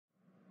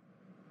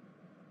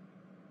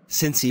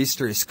Since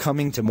Easter is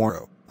coming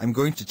tomorrow, I'm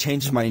going to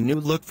change my new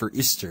look for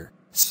Easter.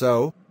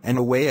 So, and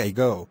away I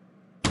go.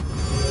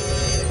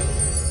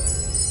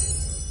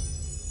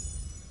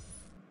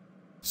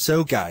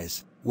 So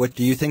guys, what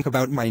do you think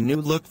about my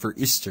new look for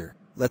Easter?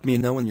 Let me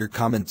know in your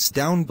comments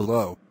down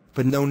below,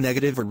 but no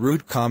negative or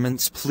rude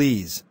comments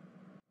please.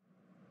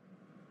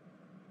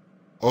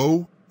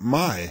 Oh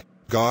my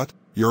God,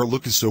 your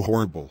look is so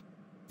horrible.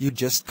 You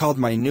just called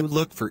my new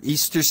look for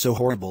Easter so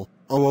horrible.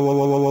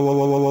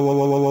 Oh,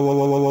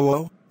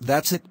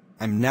 that's it.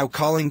 I'm now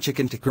calling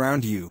Chicken to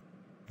ground you.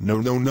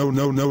 No.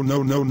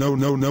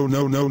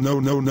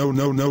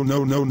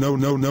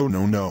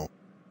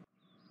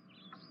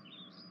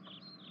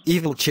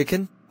 Evil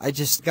Chicken, I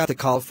just got a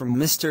call from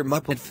Mr.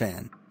 Muppet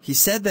Fan. He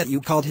said that you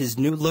called his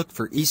new look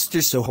for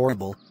Easter so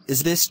horrible.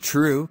 Is this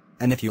true?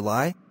 And if you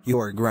lie, you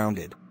are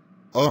grounded.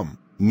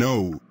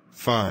 No,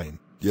 fine.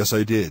 Yes,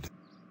 I did.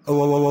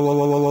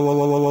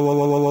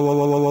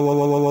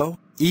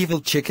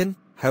 Evil Chicken,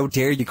 how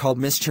dare you call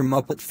Mr.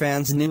 Muppet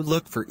Fan's new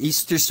look for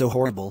Easter so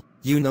horrible?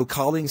 You know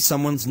calling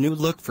someone's new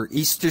look for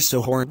Easter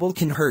so horrible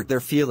can hurt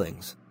their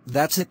feelings.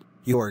 That's it.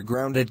 You are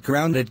grounded for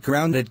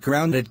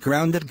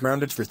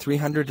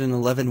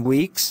 311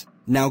 weeks.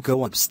 Now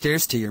go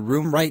upstairs to your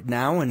room right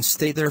now and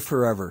stay there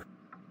forever.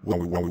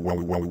 Wow.